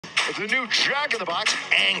The new Jack in the Box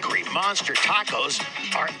Angry Monster Tacos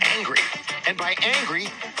are angry. And by angry,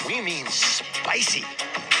 we mean spicy.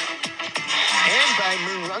 And by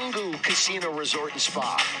Morongo Casino Resort and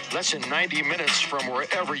Spa. Less than 90 minutes from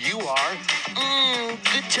wherever you are.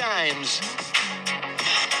 Good times.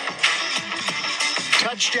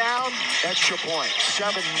 Touchdown, extra point,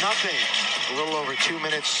 7-0. A little over 2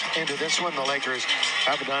 minutes into this one. The Lakers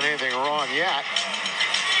haven't done anything wrong yet.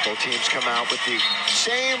 Both teams come out with the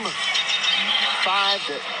same five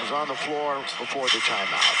that was on the floor before the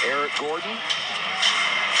timeout. Eric Gordon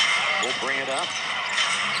will bring it up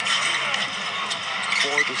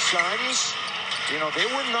for the Suns. You know, they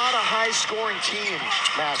were not a high-scoring team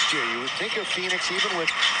last year. You would think of Phoenix, even with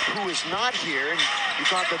who is not here, and you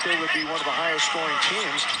thought that they would be one of the higher-scoring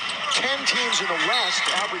teams. 10 teams in the West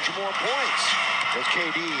average more points as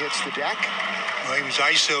KD hits the deck. Well, he was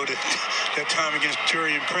ISO'd at that time against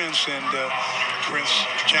Turian Prince, and Prince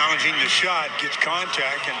challenging the shot, gets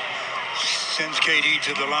contact, and sends KD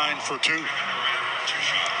to the line for two.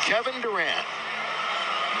 Kevin Durant.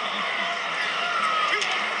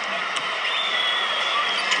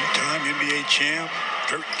 Two-time NBA champ,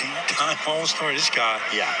 13-time All-Star. This guy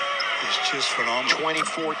is just phenomenal.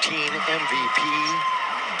 2014 MVP.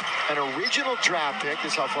 An original draft pick.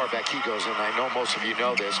 This is how far back he goes, and I know most of you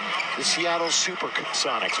know this. The Seattle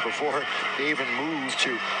Supersonics before they even moved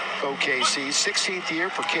to OKC. 16th year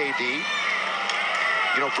for KD.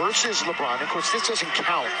 You know, versus LeBron. Of course, this doesn't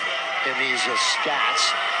count in these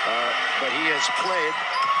stats, but he has played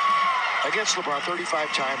against LeBron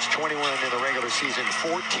 35 times, 21 in the regular season,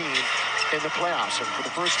 14 in the playoffs. And for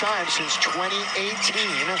the first time since 2018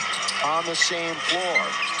 on the same floor.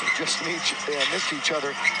 Just missed each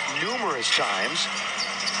other numerous times.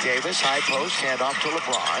 Davis, high post, handoff to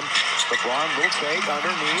LeBron. LeBron will fake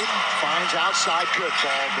underneath, finds outside, good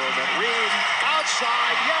ball movement. Reed,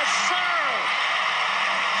 outside, yes sir!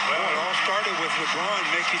 Well, it all started with LeBron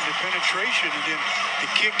making the penetration, and then the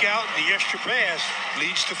kick out and the extra pass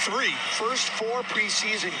leads to three. First 4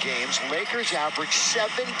 preseason games, Lakers averaged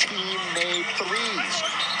 17 made threes.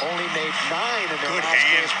 Only made 9 in their last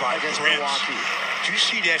game against Milwaukee. Did you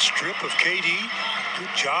see that strip of KD?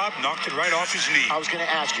 Good job, knocked it right off his knee. I was going to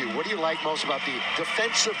ask you, what do you like most about the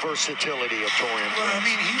defensive versatility of Taurean? Well, I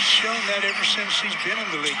mean, he's shown that ever since he's been in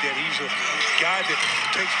the league, that he's a guy that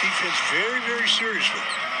takes defense very, very seriously.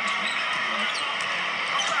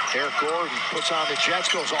 Eric Gordon puts on the Jets,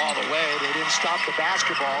 goes all the way. They didn't stop the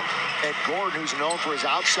basketball. And Gordon, who's known for his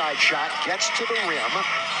outside shot, gets to the rim,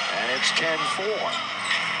 and it's 10-4.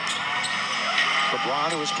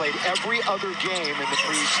 LeBron, who has played every other game in the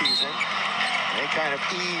preseason, they kind of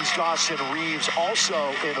eased Austin Reeves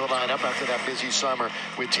also into the lineup after that busy summer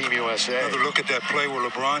with Team USA. Another look at that play where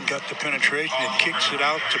LeBron got the penetration and kicks it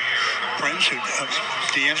out to Prince,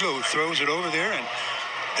 D'Angelo, who throws it over there, and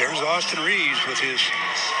there's Austin Reeves with his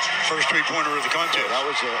first three-pointer of the contest. That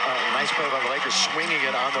was a nice play by the Lakers, swinging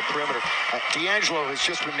it on the perimeter. D'Angelo has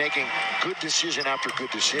just been making good decision after good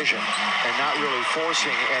decision and not really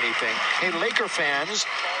forcing anything. Hey, Laker fans,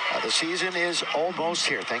 the season is almost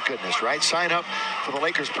here, thank goodness, right? Sign up for the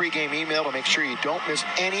Lakers pregame email to make sure you don't miss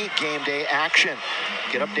any game day action.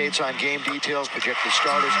 Get updates on game details, projected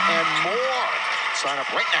starters, and more. Sign up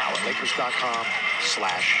right now at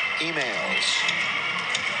Lakers.com/emails.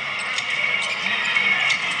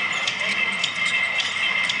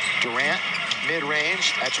 Durant,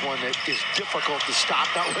 mid-range. That's one that is difficult to stop.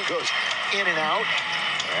 That one goes in and out.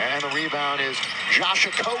 And the rebound is Josh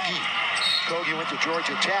Okogie. Okogie went to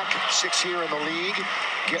Georgia Tech, 6th year in the league.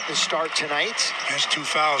 Getting the start tonight. That's 2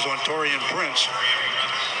 fouls on Taurean Prince.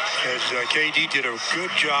 As KD did a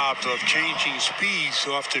good job of changing speeds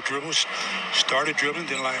off the dribbles. Started dribbling,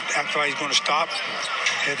 then after he's going to stop,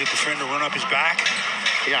 had the defender run up his back.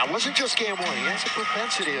 Yeah, it wasn't just game one. He has a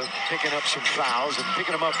propensity of picking up some fouls and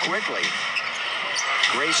picking them up quickly.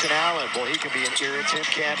 Grayson Allen, boy, he can be an irritant,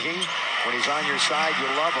 can't he? When he's on your side, you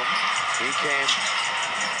love him. He came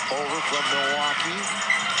over from Milwaukee.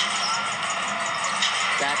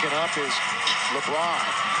 Backing up is LeBron.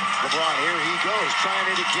 LeBron, here he goes, trying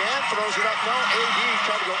it again, throws it up. No, AD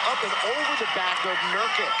tried to go up and over the back of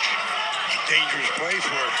Nurkic. Dangerous play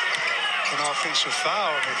for an offensive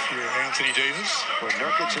foul if you're Anthony Davis. Well,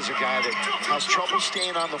 Nurkic is a guy that has trouble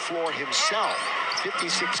staying on the floor himself.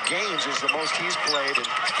 56 games is the most he's played in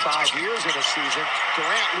 5 years in a season.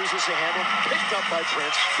 Durant loses the handle, picked up by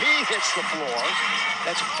Prince. He hits the floor.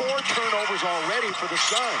 That's 4 turnovers already for the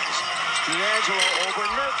Suns. D'Angelo over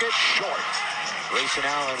Nurkic, short. Grayson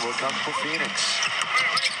Allen will come for Phoenix.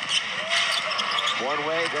 One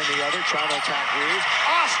way, then the other, trying to attack Reeves.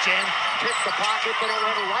 Austin picked the pocket, but it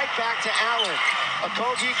went right back to Allen.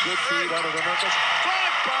 Okogie, good feed under the knuckles.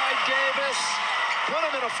 Blocked by Davis. Put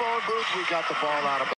him in a phone booth. We got the ball out of